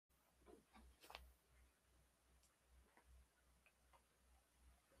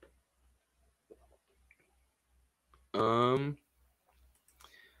All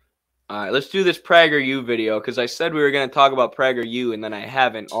right, let's do this Prager U video because I said we were going to talk about Prager U and then I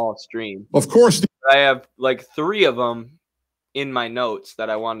haven't all stream. Of course. I have like 3 of them in my notes that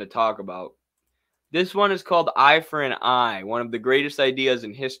I wanted to talk about. This one is called Eye for an Eye, one of the greatest ideas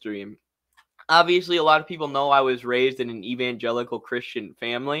in history. And obviously, a lot of people know I was raised in an evangelical Christian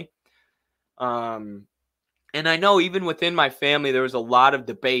family. And I know even within my family, there was a lot of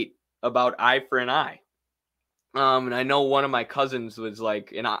debate about eye for an eye. And I know one of my cousins was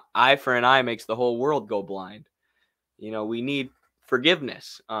like, an eye for an eye makes the whole world go blind. You know, we need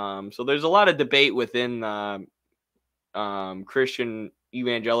forgiveness. So there's a lot of debate within Christian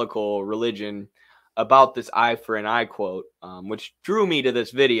evangelical religion about this eye for an eye quote, which drew me to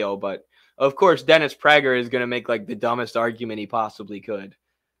this video. But of course, Dennis Prager is going to make like the dumbest argument he possibly could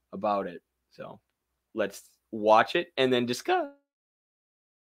about it. So let's watch it and then discuss.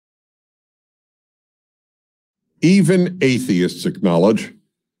 Even atheists acknowledge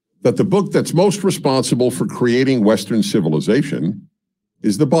that the book that's most responsible for creating Western civilization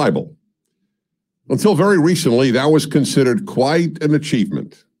is the Bible. Until very recently, that was considered quite an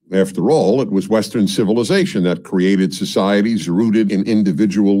achievement. After all, it was Western civilization that created societies rooted in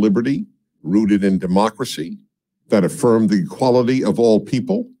individual liberty, rooted in democracy, that affirmed the equality of all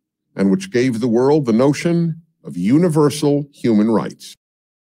people, and which gave the world the notion of universal human rights.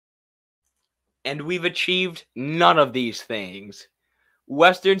 And we've achieved none of these things.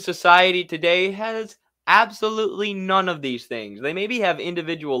 Western society today has absolutely none of these things. They maybe have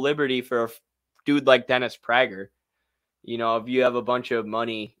individual liberty for a dude like Dennis Prager. You know, if you have a bunch of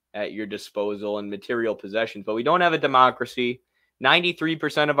money at your disposal and material possessions, but we don't have a democracy.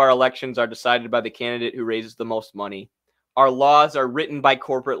 93% of our elections are decided by the candidate who raises the most money. Our laws are written by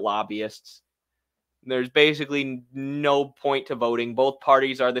corporate lobbyists. There's basically no point to voting. Both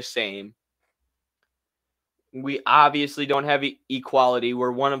parties are the same. We obviously don't have equality.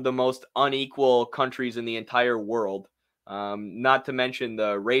 We're one of the most unequal countries in the entire world. Not to mention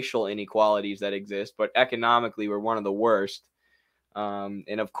the racial inequalities that exist, but economically, we're one of the worst.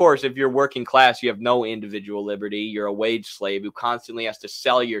 And of course, if you're working class, you have no individual liberty. You're a wage slave who constantly has to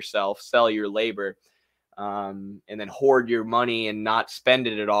sell yourself, sell your labor, and then hoard your money and not spend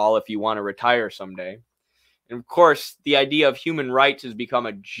it at all if you want to retire someday. And of course, the idea of human rights has become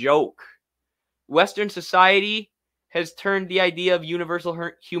a joke. Western society has turned the idea of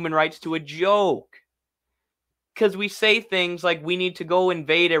universal human rights to a joke. Because we say things like we need to go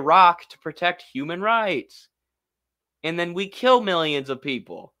invade Iraq to protect human rights. And then we kill millions of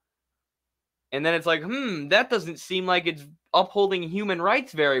people. And then it's like, that doesn't seem like it's upholding human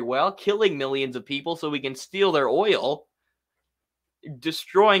rights very well, killing millions of people so we can steal their oil,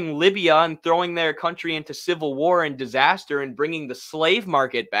 destroying Libya and throwing their country into civil war and disaster and bringing the slave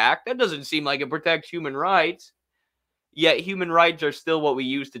market back. That doesn't seem like it protects human rights. Yet human rights are still what we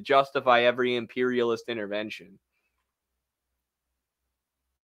use to justify every imperialist intervention.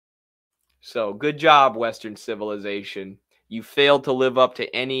 So, good job, Western civilization. You failed to live up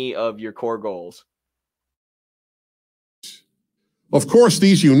to any of your core goals. Of course,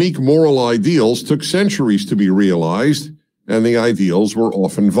 these unique moral ideals took centuries to be realized, and the ideals were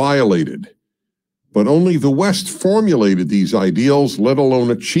often violated. But only the West formulated these ideals, let alone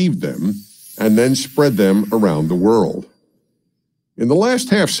achieved them, and then spread them around the world. In the last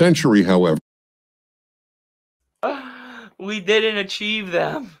half-century, however, we didn't achieve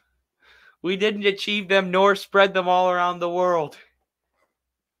them. We didn't achieve them nor spread them all around the world.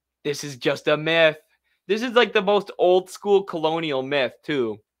 This is just a myth. This is like the most old school colonial myth,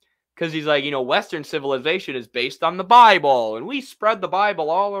 too. Because he's like, Western civilization is based on the Bible, and we spread the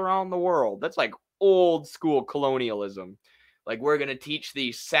Bible all around the world. That's like old school colonialism. Like, we're going to teach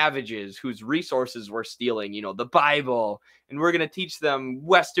these savages whose resources we're stealing, the Bible, and we're going to teach them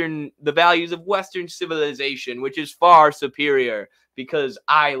the values of Western civilization, which is far superior because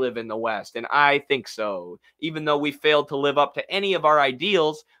I live in the West, and I think so. Even though we failed to live up to any of our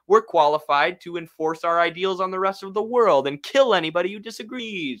ideals, we're qualified to enforce our ideals on the rest of the world and kill anybody who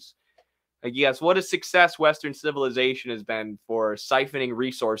disagrees. Like, yes, what a success Western civilization has been for siphoning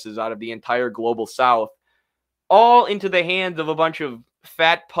resources out of the entire global South, all into the hands of a bunch of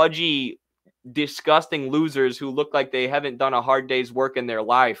fat, pudgy, disgusting losers who look like they haven't done a hard day's work in their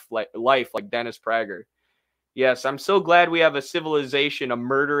life like Dennis Prager. Yes, I'm so glad we have a civilization, a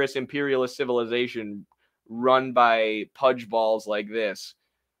murderous imperialist civilization run by pudge balls like this.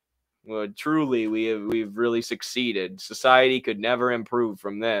 Well, truly, we've really succeeded. Society could never improve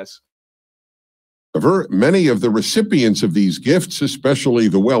from this. However, many of the recipients of these gifts, especially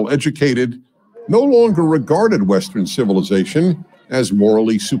the well-educated, no longer regarded Western civilization as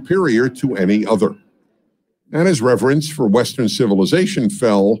morally superior to any other. And as reverence for Western civilization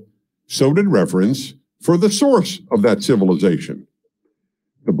fell, so did reverence for the source of that civilization.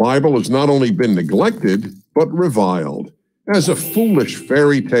 The Bible has not only been neglected, but reviled as a foolish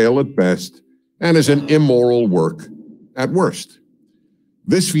fairy tale at best and as an immoral work at worst.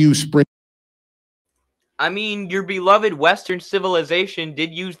 This view springs. I mean, your beloved Western civilization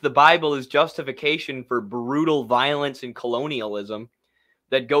did use the Bible as justification for brutal violence and colonialism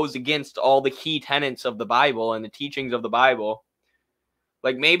that goes against all the key tenets of the Bible and the teachings of the Bible.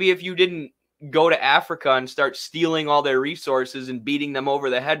 Like, maybe if you didn't go to Africa and start stealing all their resources and beating them over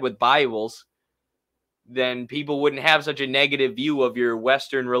the head with Bibles, then people wouldn't have such a negative view of your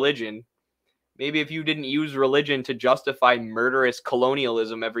Western religion. Maybe if you didn't use religion to justify murderous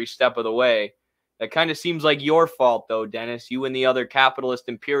colonialism every step of the way. That kind of seems like your fault, though, Dennis. You and the other capitalist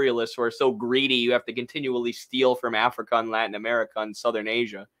imperialists who are so greedy you have to continually steal from Africa and Latin America and Southern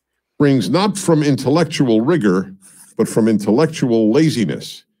Asia. Springs not from intellectual rigor, but from intellectual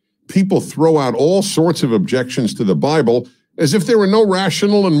laziness. People throw out all sorts of objections to the Bible as if there were no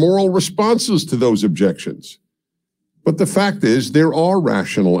rational and moral responses to those objections. But the fact is, there are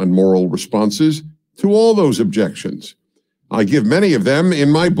rational and moral responses to all those objections. I give many of them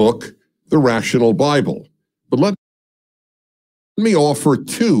in my book, The Rational Bible. But let me offer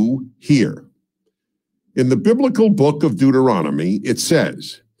two here. In the biblical book of Deuteronomy, it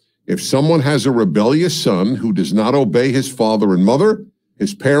says, if someone has a rebellious son who does not obey his father and mother,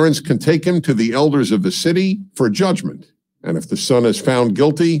 his parents can take him to the elders of the city for judgment. And if the son is found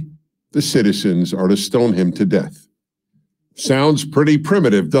guilty, the citizens are to stone him to death. Sounds pretty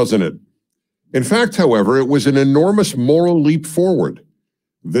primitive, doesn't it? In fact, however, it was an enormous moral leap forward.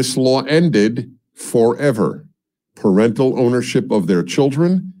 This law ended forever parental ownership of their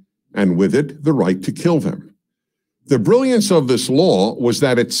children, and with it, the right to kill them. The brilliance of this law was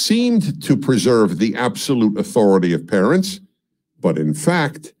that it seemed to preserve the absolute authority of parents, but in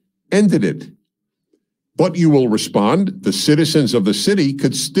fact, ended it. But you will respond, the citizens of the city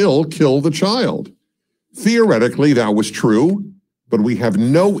could still kill the child. Theoretically, that was true, but we have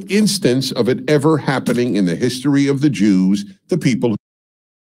no instance of it ever happening in the history of the Jews, the people.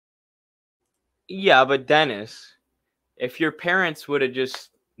 Yeah, but Dennis, if your parents would have just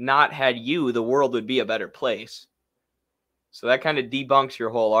not had you, the world would be a better place. So that kind of debunks your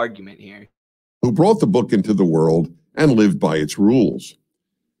whole argument here. Who brought the book into the world and lived by its rules.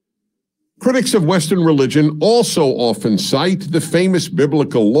 Critics of Western religion also often cite the famous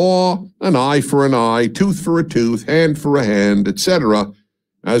biblical law, an eye for an eye, tooth for a tooth, hand for a hand, etc.,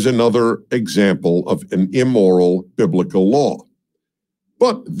 as another example of an immoral biblical law.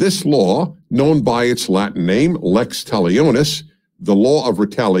 But this law, known by its Latin name, lex talionis, the law of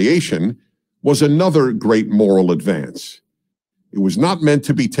retaliation, was another great moral advance. It was not meant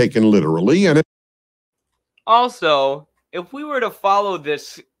to be taken literally, and also, if we were to follow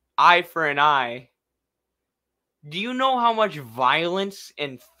this eye for an eye, do you know how much violence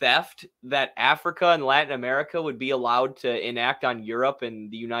and theft that Africa and Latin America would be allowed to enact on Europe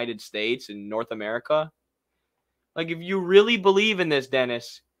and the United States and North America? Like, if you really believe in this,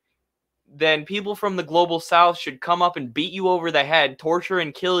 Dennis, then people from the global south should come up and beat you over the head, torture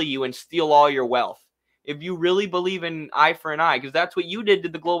and kill you, and steal all your wealth. If you really believe in eye for an eye, because that's what you did to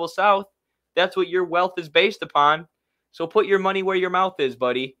the global south. That's what your wealth is based upon. So put your money where your mouth is,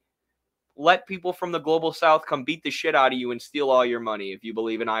 buddy. Let people from the global south come beat the shit out of you and steal all your money if you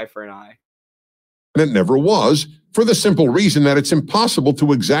believe in eye for an eye. it never was, for the simple reason that it's impossible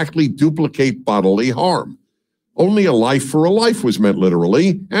to exactly duplicate bodily harm. Only a life for a life was meant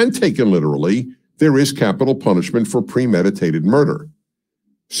literally, and taken literally, there is capital punishment for premeditated murder.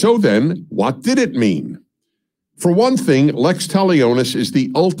 So then, what did it mean? For one thing, lex talionis is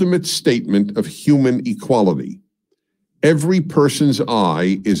the ultimate statement of human equality. Every person's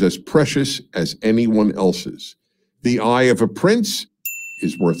eye is as precious as anyone else's. The eye of a prince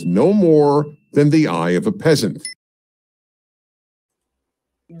is worth no more than the eye of a peasant.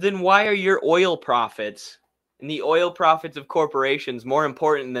 Then why are your oil profits and the oil profits of corporations more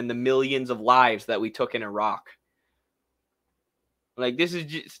important than the millions of lives that we took in Iraq? Like, this is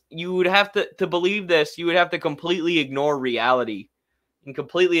just, you would have to believe this, you would have to completely ignore reality and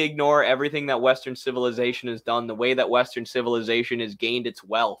completely ignore everything that Western civilization has done, the way that Western civilization has gained its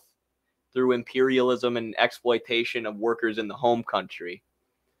wealth through imperialism and exploitation of workers in the home country.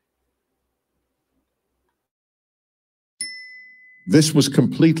 This was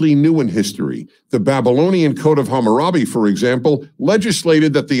completely new in history. The Babylonian Code of Hammurabi, for example,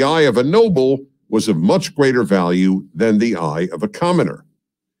 legislated that the eye of a noble was of much greater value than the eye of a commoner.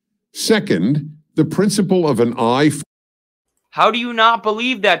 Second, the principle of an eye. How do you not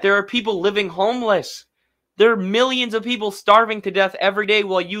believe that? There are people living homeless. There are millions of people starving to death every day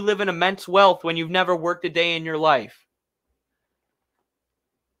while you live in immense wealth when you've never worked a day in your life.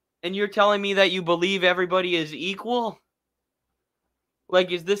 And you're telling me that you believe everybody is equal?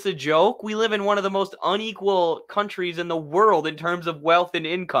 Like, is this a joke? We live in one of the most unequal countries in the world in terms of wealth and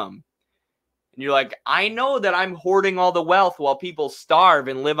income. And you're like, I know that I'm hoarding all the wealth while people starve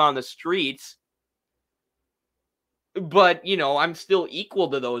and live on the streets. But, you know, I'm still equal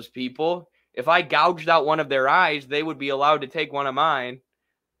to those people. If I gouged out one of their eyes, they would be allowed to take one of mine.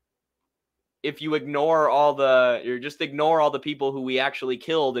 If you ignore all the, or just ignore all the people who we actually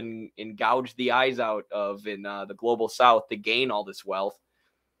killed and gouged the eyes out of in the global south to gain all this wealth.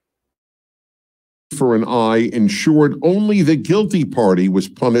 For an eye ensured only the guilty party was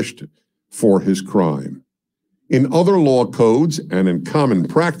punished for his crime. In other law codes and in common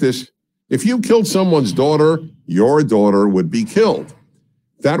practice, if you killed someone's daughter, your daughter would be killed.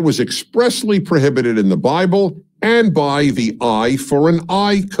 That was expressly prohibited in the Bible and by the eye for an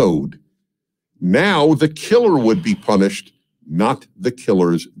eye code. Now the killer would be punished, not the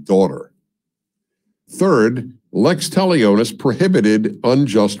killer's daughter. Third, lex talionis prohibited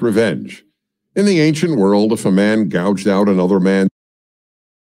unjust revenge. In the ancient world, if a man gouged out another man,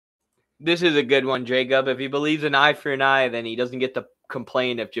 this is a good one, Jacob. If he believes an eye for an eye, then he doesn't get to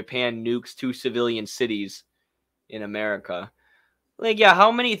complain if Japan nukes 2 civilian cities in America. Like, yeah,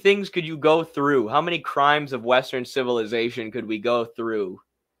 how many things could you go through? How many crimes of Western civilization could we go through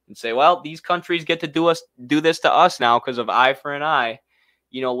and say, well, these countries get to do this to us now because of eye for an eye?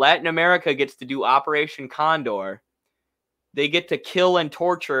 You know, Latin America gets to do Operation Condor. They get to kill and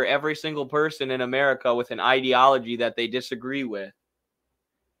torture every single person in America with an ideology that they disagree with.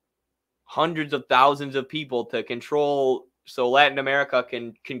 Hundreds of thousands of people to control, so Latin America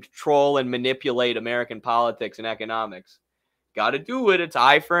can control and manipulate American politics and economics. Got to do it. It's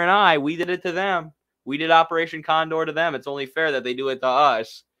eye for an eye. We did it to them. We did Operation Condor to them. It's only fair that they do it to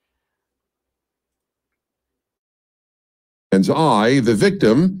us. man's eye, the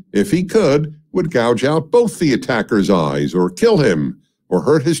victim, if he could, would gouge out both the attacker's eyes or kill him or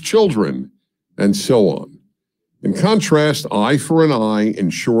hurt his children, and so on. In contrast, eye for an eye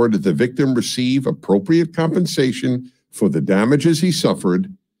ensured that the victim receive appropriate compensation for the damages he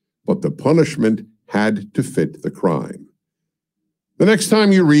suffered, but the punishment had to fit the crime. The next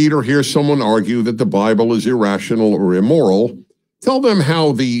time you read or hear someone argue that the Bible is irrational or immoral, tell them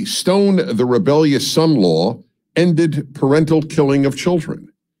how the stone the rebellious son law ended parental killing of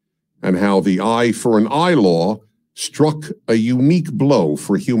children, and how the eye for an eye law struck a unique blow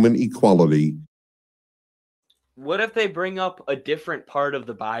for human equality. What if they bring up a different part of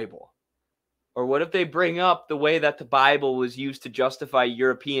the Bible? Or what if they bring up the way that the Bible was used to justify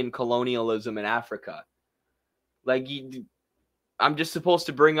European colonialism in Africa? Like, I'm just supposed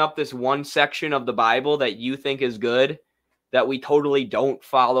to bring up this one section of the Bible that you think is good, that we totally don't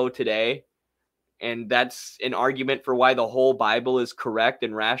follow today, and that's an argument for why the whole Bible is correct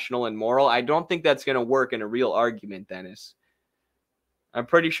and rational and moral? I don't think that's going to work in a real argument, Dennis. I'm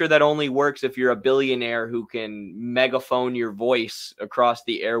pretty sure that only works if you're a billionaire who can megaphone your voice across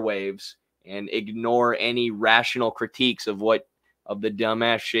the airwaves and ignore any rational critiques of the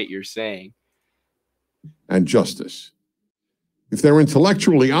dumbass shit you're saying. And justice. If they're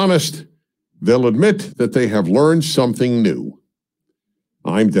intellectually honest, they'll admit that they have learned something new.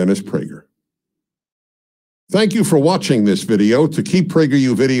 I'm Dennis Prager. Thank you for watching this video. To keep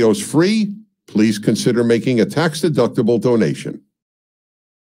PragerU videos free, please consider making a tax-deductible donation.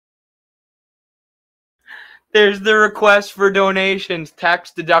 There's the request for donations,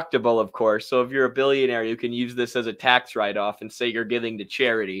 tax deductible, of course. So if you're a billionaire, you can use this as a tax write-off and say you're giving to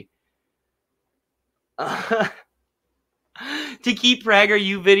charity. To keep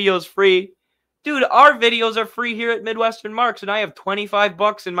PragerU videos free. Dude, our videos are free here at Midwestern Marks, and I have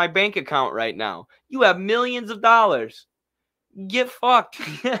 $25 in my bank account right now. You have millions of dollars. Get fucked.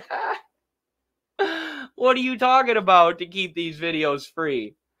 What are you talking about to keep these videos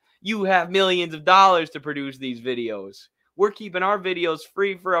free? You have millions of dollars to produce these videos. We're keeping our videos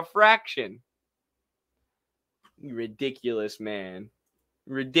free for a fraction. Ridiculous, man.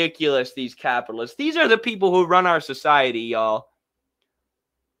 Ridiculous, these capitalists. These are the people who run our society, y'all.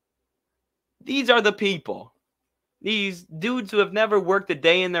 These are the people. These dudes who have never worked a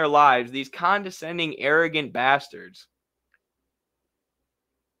day in their lives. These condescending, arrogant bastards.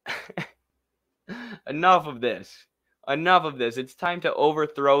 Enough of this. Enough of this. It's time to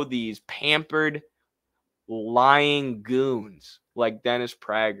overthrow these pampered, lying goons like Dennis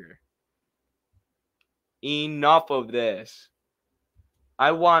Prager. Enough of this.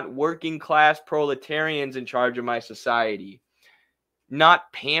 I want working class proletarians in charge of my society.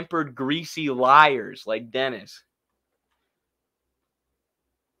 not pampered, greasy liars like Dennis.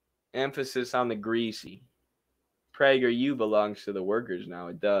 Emphasis on the greasy. Prager, you belongs to the workers now.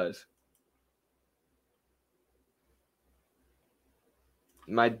 It does.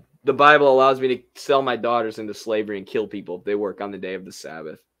 The Bible allows me to sell my daughters into slavery and kill people if they work on the day of the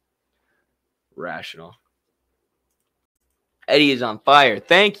Sabbath. Rational. Eddie is on fire.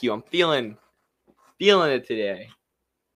 Thank you. I'm feeling it today.